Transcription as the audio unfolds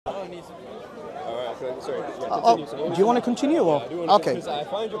Alright, sorry. Yeah, do you want to continue or? Yeah, I do want to Okay. because I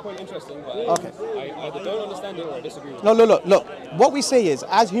find your point interesting, but Okay. I either don't understand it or I disagree with No, look. What we say is,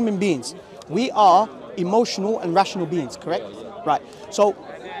 as human beings, we are emotional and rational beings, correct? Right. So,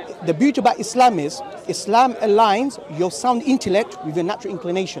 the beauty about Islam is, Islam aligns your sound intellect with your natural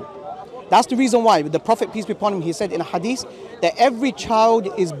inclination. That's the reason why the Prophet, peace be upon him, he said in a hadith that every child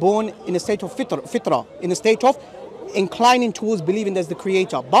is born in a state of fitra, in a state of inclining towards believing there's the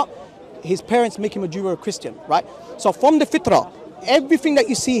Creator. But his parents make him a Jew or a Christian, right? So from the fitra, everything that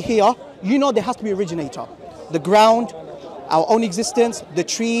you see here, you know there has to be an originator. The ground, our own existence, the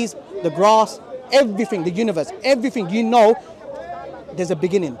trees, the grass, everything, the universe, everything, you know there's a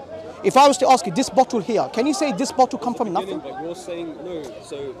beginning. If I was to ask you, this bottle here, can you say this bottle come from nothing? But you're saying, no,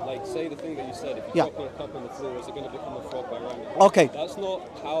 so like say the thing that you said, if you drop a cup on the floor, is it going to become a frog by random? Okay. That's not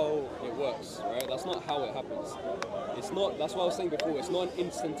how it works, right? That's not how it happens. It's not, that's what I was saying before, it's not an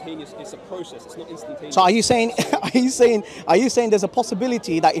instantaneous, it's a process, it's not instantaneous. So are you saying, are you saying there's a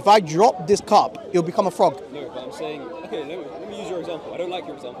possibility that if I drop this cup, it'll become a frog? No, but I'm saying, okay, let me use your example. I don't like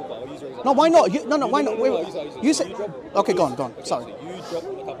your example, but I'll use your example. No, why not? Why not? I'll use it. You say, okay, go on. Okay, Sorry. So you drop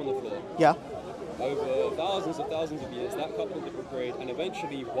the cup on the floor. Yeah. Over thousands of years, that cup will degrade, and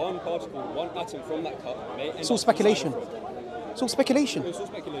eventually one particle, one atom from that cup may end up. It's all speculation. It's all speculation. It's all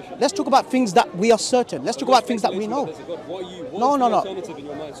speculation. Let's talk about things that we are certain. Let's talk about things that we know. What is the alternative in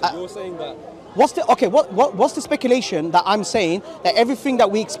your mind? So you're saying that. What's the speculation that I'm saying that everything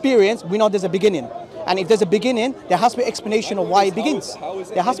that we experience, we know there's a beginning, and if there's a beginning, there has to be an explanation of why it begins.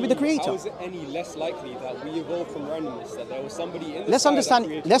 There has to be the creator. How is it any less likely that we evolved from randomness? That there was somebody in the Let's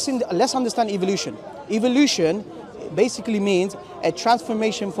understand evolution. Evolution basically means a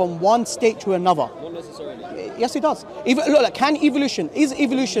transformation from one state to another. Not necessarily. Yes, it does. Is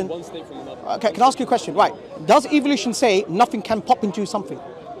evolution? One state from another. Okay, can I ask you a question? Right. Does evolution say nothing can pop into something?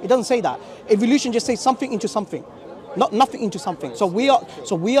 It doesn't say that. Evolution just says something into something, not nothing into something. So we are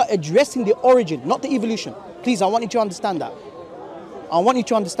addressing the origin, not the evolution. Please, I want you to understand that.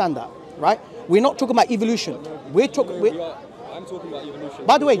 Right? We're not talking about evolution. I'm talking about evolution.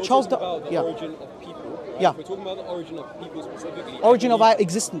 By the way, Charles, the origin of people. Right? Yeah. We're talking about the origin of people specifically. Origin of our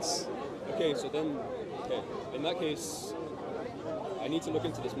existence. Okay, so then, in that case, I need to look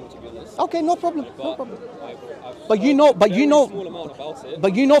into this more, to be honest. Okay, no problem. But you know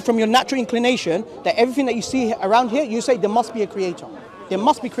from your natural inclination that everything that you see around here, you say there must be a creator. There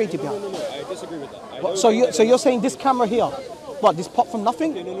must be creator behind. No, I disagree with that. So you're saying this camera here, what, this pop from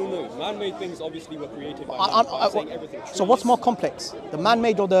nothing? Okay, no. Man-made things obviously were created by man. I'm saying everything. So what's more complex, the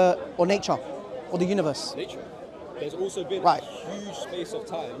man-made or nature, or the universe? Nature. There's also been a huge space of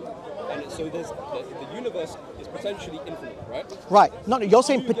time, and so the universe is potentially infinite, right? Right. No, you're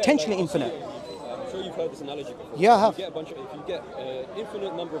saying potentially infinite. I'm sure you've heard this analogy before. Yeah, I have. If you get an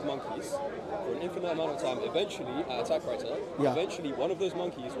infinite number of monkeys for an infinite amount of time, eventually, at a typewriter, eventually one of those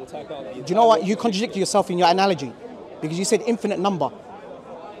monkeys will type out the entire. Do you know what? You contradict yourself in your analogy, because you said infinite number.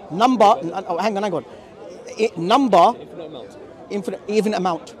 Hang on. Number. Infinite amount. Even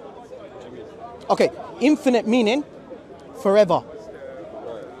amount. Okay, infinite meaning forever.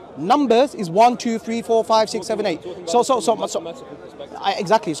 Numbers is 1, 2, 3, 4, 5, 6, 7, 8.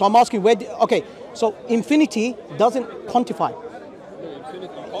 Exactly. So I'm asking where. Okay, so infinity doesn't quantify.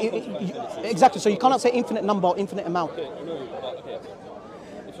 Exactly. So you cannot say infinite number or infinite amount. Okay.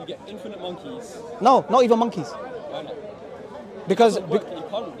 If you get infinite monkeys. No, not even monkeys. Why not? Because it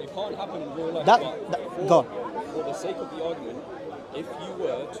can't happen in real life. Go. For the sake of the argument, if you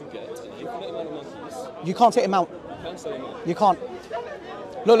were to get an infinite amount of monkeys, you can't say amount. You can't say amount. You can't.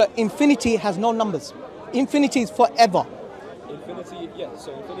 Look, infinity has no numbers. Infinity is forever. Infinity, yeah.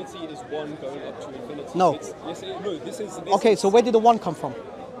 So infinity is 1 going up to infinity. No. Okay, so where did the 1 come from?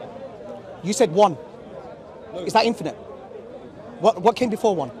 You said 1. No. Is that infinite? What came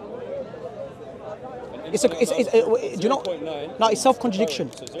before 1? Do you know? No, it's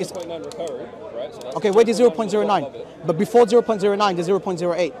self-contradiction. So 0.9 recurring, right? So okay, where did 0.09? But before 0.09, there's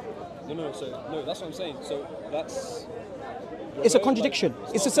 0.08. No, that's what I'm saying. So that's. It's a contradiction.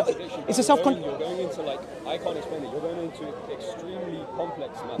 It's a self-contradiction. You're going into I can't explain it. You're going into extremely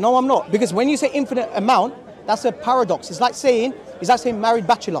complex math. No, I'm not, because when you say infinite amount, that's a paradox. It's like saying married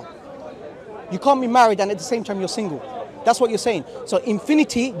bachelor. You can't be married and at the same time you're single. That's what you're saying. So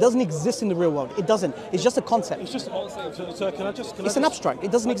infinity doesn't exist in the real world. It doesn't. It's just a concept. It's just a concept. So it's an abstract.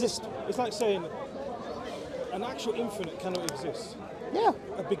 It doesn't exist. It's like saying an actual infinite cannot exist. Yeah.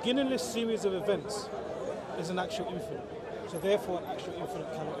 A beginningless series of events is an actual infinite. So therefore, an actual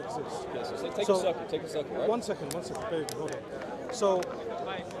infinite cannot exist. Yeah, so take a circle, right? One second, baby, hold on. So,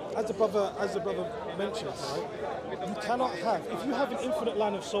 as the brother mentioned, right, you cannot have, if you have an infinite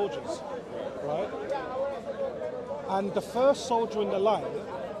line of soldiers, right, and the first soldier in the line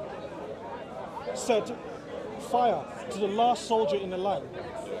said, fire to the last soldier in the line,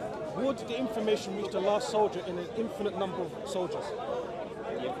 would the information reach the last soldier in an infinite number of soldiers?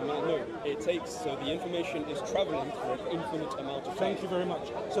 No, it takes, so the information is traveling for an infinite amount of time. Thank you very much.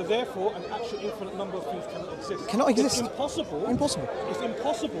 So therefore, an actual infinite number of things cannot exist. Cannot exist. It's impossible. Impossible. It's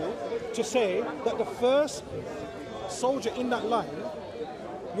impossible to say that the first soldier in that line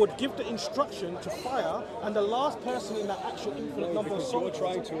would give the instruction to fire, and the last person in that actual infinite number of soldiers. You're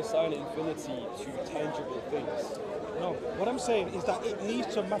trying to assign infinity to tangible things. No, what I'm saying is that it leads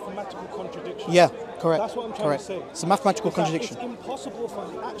to a mathematical contradiction. Yeah, correct. That's what I'm trying to say. It's a mathematical It's that contradiction. It's impossible for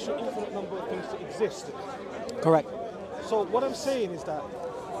an actual infinite number of things to exist. Correct. So what I'm saying is that,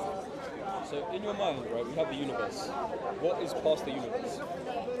 So in your mind, right, we have the universe. What is past the universe?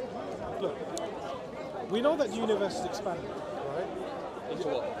 look, we know that the universe is expanding, right? Into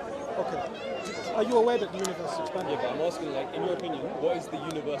what? Okay. Are you aware that the universe is expanding? Yeah, but I'm asking, like, in your opinion, what is the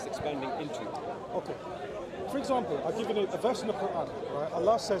universe expanding into? Okay. For example, I'll give you a verse in the Quran, right?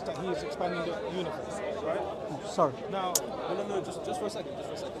 Allah says that He is expanding the universe, right? Oh, sorry. Now, No, just for a second.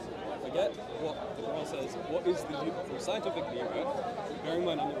 Forget what the Quran says. What is the universe? Scientifically, right? Bear in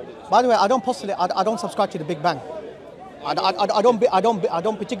mind, I'm not religious. By the way, I don't postulate. I don't subscribe to the Big Bang. I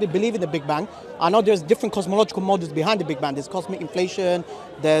don't particularly believe in the Big Bang. I know there's different cosmological models behind the Big Bang. There's cosmic inflation.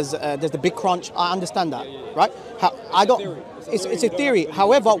 There's the Big Crunch. I understand that, right? I don't. It's a theory.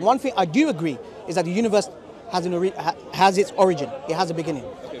 However, one thing I do agree is that the universe has its origin. It has a beginning.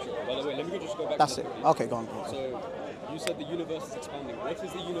 Okay, sure. By the way, let me just go back That's to it. the Okay, go on. So, you said the universe is expanding. What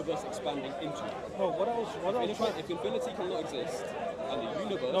is the universe expanding into? no, what I was trying. If infinity cannot exist, and the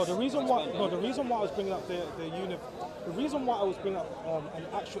universe No, the reason why. expanding, No, the reason why I was bringing up the reason why I was bringing up an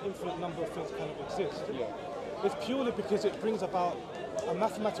actual infinite number of things cannot exist. Yeah. It's purely because it brings about a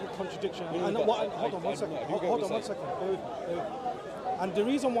mathematical contradiction. And but hold on one second. I do get Hold what on you're one second. Bear with me. And the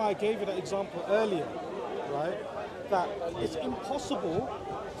reason why I gave you that example earlier, right, that it's impossible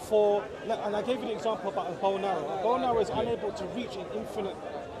for, and I gave you the example about a bow and arrow. A bow and arrow is unable to reach an infinite.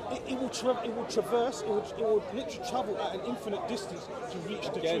 It will traverse. It will literally travel at an infinite distance to reach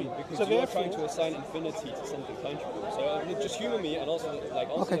the Again, tree. because So you're therefore, trying to assign infinity to something tangible. So just humor me and answer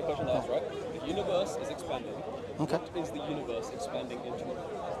Okay. the question I asked, right? The universe is expanding. Okay. What is the universe expanding into?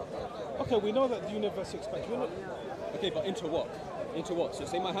 okay, we know that the universe expands. Okay, but into what? Into what? So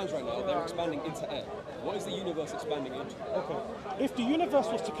say my hands right now, they're expanding into air. What is the universe expanding into? Okay, if the universe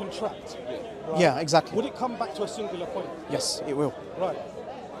was to contract, right, Yeah, exactly. would it come back to a singular point? Yes, it will. Right.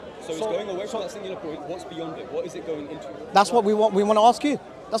 So it's going away from that singular point. What's beyond it? What is it going into? That's what we want. We want to ask you.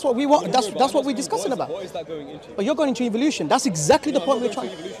 That's what we want. That's what we're discussing about. What is that going into? But you're going into evolution. That's exactly the No, point I'm we're not trying.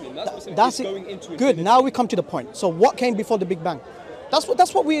 going to evolution. In that specific, That's it's it. going into Good. infinity. Now we come to the point. So what came before the Big Bang? That's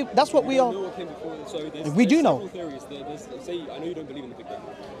what we We don't are. know what came before. So We do there's know. several theories. Say, I know you don't believe in the Big Bang.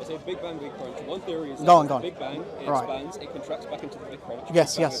 But say Big Bang, Big Crunch. One theory is that Go on. Big Bang, it Right. expands, it contracts back into the Big Crunch.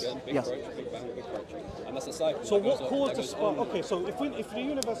 Yes, Big Bang yes, again, Big yes. Crunch, Big Bang, Big Crunch. And that's a cycle. So that what goes caused that the goes spark? on. Okay, so if the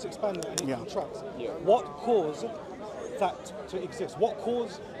universe expanded and it Yeah. contracts, Yeah. what caused that to exist? What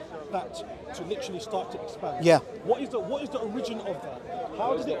caused that to literally start to expand? Yeah. What is the origin of that? How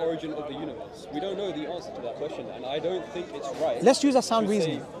What is did the it? origin of the universe? We don't know the answer to that question, and I don't think it's right. Let's use a sound to say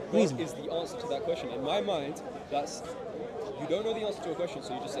reasoning. What is the answer to that question? In my mind, that's you don't know the answer to a question,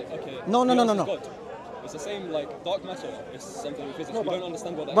 so you just say, okay. No. the answer is God. It's the same like dark matter. It's something in physics. No, we but- don't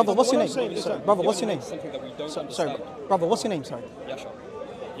understand what that Brother, is. what's your What I'm name? saying is Sorry, that brother, The what's your name? elements is something that we don't Sorry, understand. brother, what's your name? Sorry. Yasha.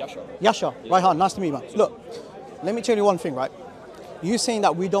 Yasha. Raihan, nice to meet you, man. Look, let me tell you one thing, right? You saying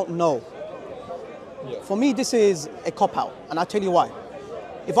that we don't know. Yeah. For me, this is a cop out, and I'll tell you why.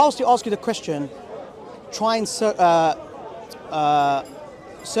 If I was to ask you the question, try and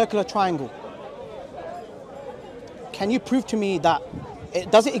circular triangle. Can you prove to me that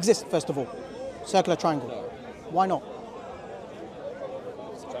does it exist? First of all, circular triangle. No. Why not?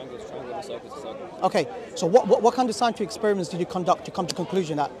 It's a triangle, a circle, it's a circle. Okay, so what kind of scientific experiments did you conduct to come to the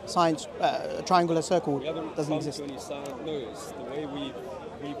conclusion that science triangular circle We haven't doesn't come exist? to any science. No, it's the way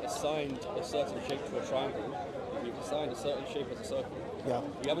we've assigned a certain shape to a triangle. We've assigned a certain shape as a circle. Yeah.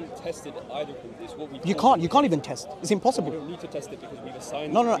 We haven't tested either of them. It's what we've You told can't even test. It's We impossible. don't need to test it because we've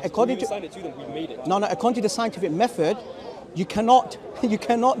assigned. No. we've According to assigned it to them, we've made it. No, according to the scientific method, you cannot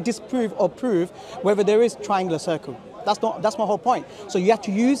disprove or prove whether there is triangular circle. That's my whole point. So you have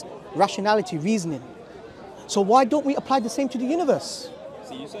to use rationality, reasoning. So why don't we apply the same to the universe?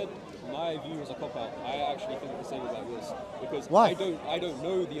 See, you said my view was a cop-out. I actually think the same about yours. Because Why? I don't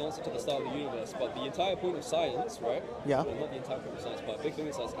know the answer to the start of the universe, but the entire point of science, right? Yeah. Well, not the entire point of science, but a big thing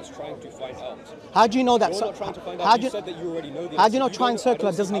in science is trying to find out. How do you know that? You're not trying to find how out. do You said that you already know the How answer. do you know don't- triangular I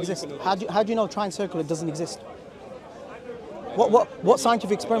don't see doesn't how you exist? can know How this. do you know triangular doesn't exist? What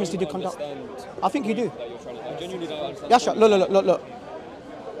scientific experiments did you conduct? I think you do. That you're trying to, I genuinely don't understand. Yeah, sure. Look.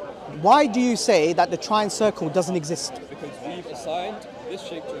 Why do you say that the triangle circle doesn't exist? Because we've assigned this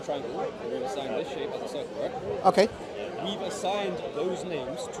shape to a triangle, and we've assigned this shape as a circle, right? Okay. We've assigned those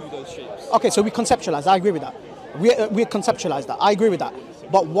names to those shapes. Okay, so we conceptualize. I agree with that. We conceptualize that. I agree with that.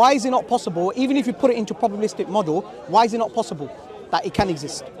 But why is it not possible, even if you put it into probabilistic model, why is it not possible that it can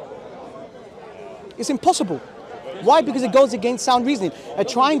exist? It's impossible. Why? Because it goes against sound reasoning. A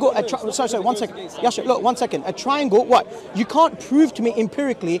triangle, sorry, 1 second. Yeah, sure, look, 1 second. A triangle, what? You can't prove to me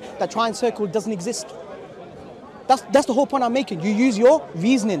empirically that triangle circle doesn't exist. That's the whole point I'm making. You use your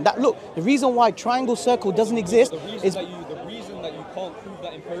reasoning. That look, the reason why triangle circle doesn't exist is the reason that you can't prove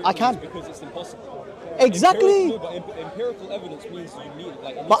that empirically I can. is because it's impossible. Exactly. Empirical evidence means you need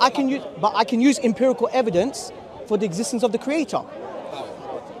like. But I can use empirical evidence for the existence of the creator.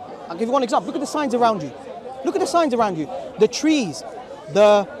 I'll give you one example. Look at the signs around you. Look at the signs around you. The trees,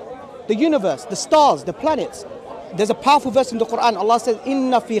 the universe, the stars, the planets. There's a powerful verse in the Quran. Allah says,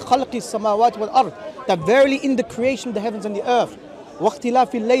 "Inna fi khalqi samawati wal ard." That verily in the creation of the heavens and the earth,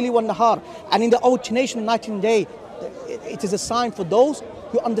 waqtilafi al-layli wan nahar, and in the alternation of night and day, it is a sign for those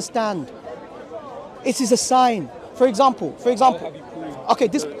who understand. It is a sign. For example. Okay,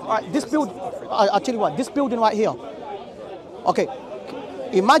 this building. I'll tell you what. This building right here. Okay.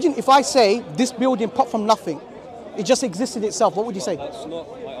 Imagine if I say this building popped from nothing, it just existed itself. What would you say? That's not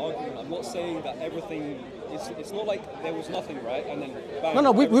my argument. I'm not saying that everything. It's not like there was nothing, right? And then bang,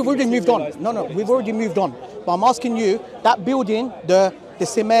 No, we've already moved on. No, we've already moved on. But I'm asking you, that building, the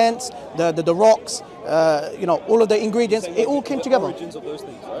cements, the rocks, all of the ingredients, it all came together. The origins of those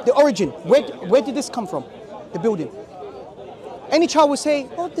things, right? The origin. Where did this come from? The building. Any child would say,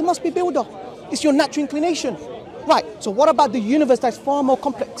 "Oh, there must be a builder." It's your natural inclination. Right, so what about the universe that's far more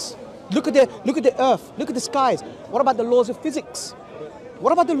complex? Look at the earth, look at the skies. What about the laws of physics?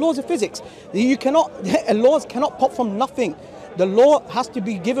 What about the laws of physics? Laws cannot pop from nothing. The law has to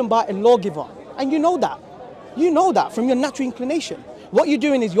be given by a lawgiver. And you know that. You know that from your natural inclination. What you're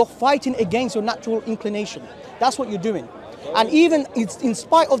doing is you're fighting against your natural inclination. That's what you're doing. And even in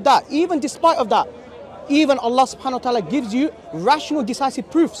spite of that, even despite of that, even Allah subhanahu wa ta'ala gives you rational decisive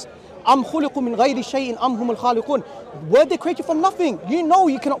proofs. Am khuliqu min ghayri shay'in am humul khaliqun. Were they created from nothing? You know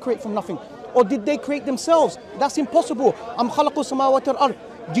you cannot create from nothing. Or did they create themselves? That's impossible. Am khalaqu samawati wal ard.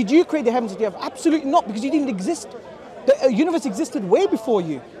 Did you create the heavens and the earth? Absolutely not, because you didn't exist. The universe existed way before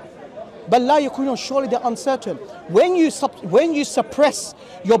you. But la yakunun, surely they're uncertain. When you suppress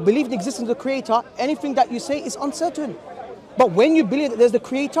your belief in the existence of the creator, anything that you say is uncertain. But when you believe that there's the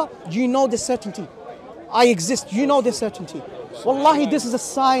creator, you know the certainty. I exist, you know the certainty. Wallahi, this is a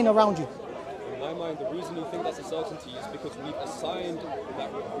sign around you. In my mind, the reason you think that's a certainty is because we've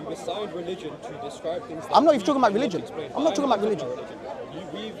assigned religion to describe things that I'm not even talking about religion. I'm not talking about religion.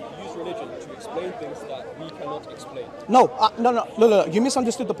 We've used religion to explain things that we cannot explain. No. You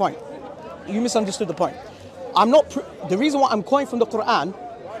misunderstood the point. You misunderstood the point. The reason why I'm quoting from the Quran,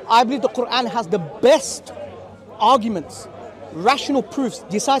 I believe the Quran has the best arguments, rational proofs,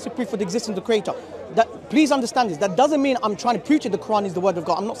 decisive proof for the existence of the Creator. Please understand this. That doesn't mean I'm trying to preach that the Quran is the word of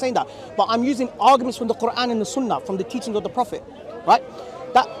God. I'm not saying that. But I'm using arguments from the Quran and the Sunnah, from the teachings of the Prophet. Right?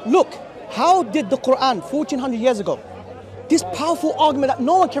 Look, how did the Quran 1400 years ago, this powerful argument that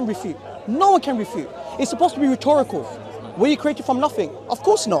no one can refute, it's supposed to be rhetorical. Were you created from nothing? Of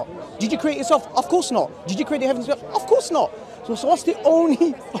course not. Did you create yourself? Of course not. Did you create the heavens? Of course not. So what's the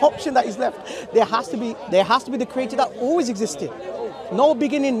only option that is left? There has to be the creator that always existed. No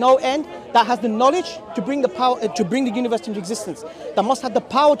beginning, no end, that has the knowledge to bring the power, to bring the universe into existence. That must have the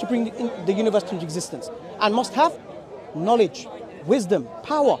power to bring the universe into existence. And must have knowledge, wisdom,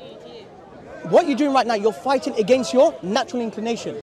 power. What you're doing right now, you're fighting against your natural inclination.